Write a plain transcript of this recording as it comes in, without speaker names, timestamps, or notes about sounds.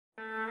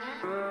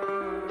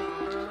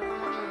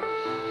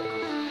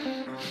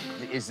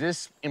Is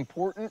this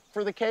important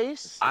for the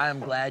case? I am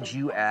glad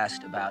you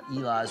asked about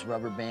Eli's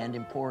Rubber Band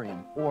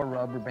Emporium, or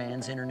Rubber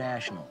Bands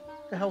International.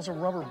 What the hell's a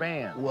rubber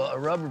band? Well, a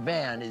rubber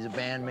band is a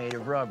band made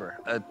of rubber.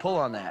 Pull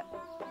on that.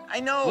 I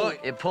know. Look,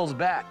 it pulls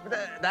back.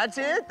 That's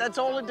it? That's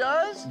all it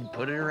does? You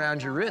put it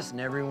around your wrist and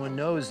everyone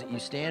knows that you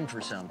stand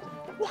for something.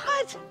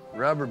 What?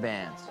 Rubber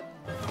bands.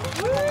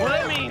 Well,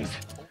 that means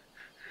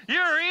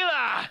you're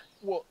Eli.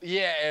 Well,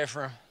 yeah,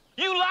 Ephraim.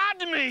 You lied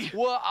to me.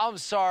 Well, I'm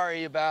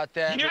sorry about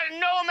that. You got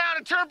no amount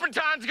of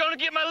turpentine's gonna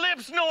get my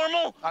lips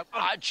normal.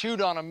 I chewed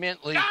on a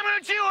mint leaf. I'm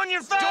gonna chew on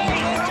your face.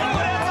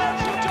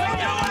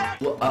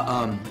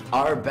 Well,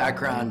 our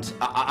background,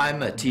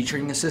 I'm a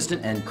teaching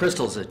assistant, and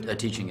Crystal's a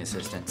teaching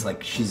assistant. It's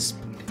like she's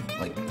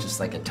like just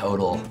like a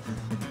total,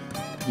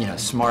 you know,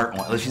 smart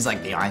one. She's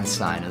like the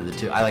Einstein of the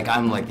two.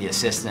 I'm like the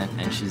assistant,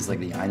 and she's like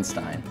the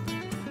Einstein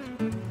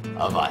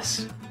of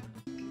us.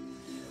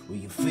 Well,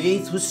 your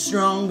faith was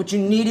strong, but you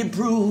needed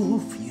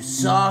proof. You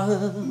saw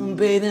her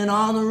bathing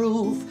on the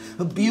roof.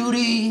 Her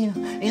beauty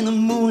in the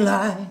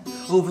moonlight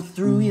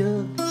overthrew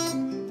you.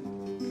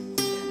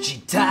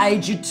 She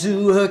tied you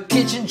to her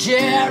kitchen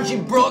chair. She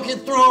broke your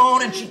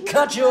throne and she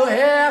cut your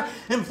hair.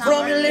 And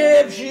from your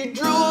lips she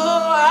drew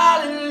a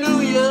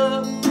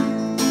hallelujah.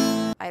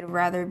 I'd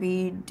rather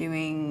be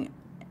doing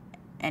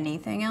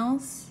anything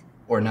else.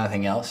 Or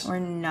nothing else? Or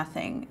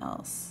nothing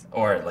else.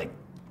 Or like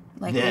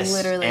this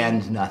literally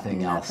and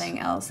nothing else. Nothing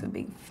else would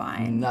be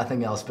fine.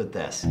 Nothing else but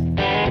this.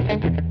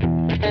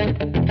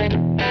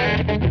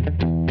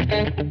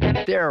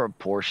 There are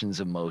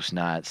portions of most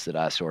nights that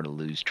I sort of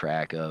lose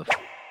track of.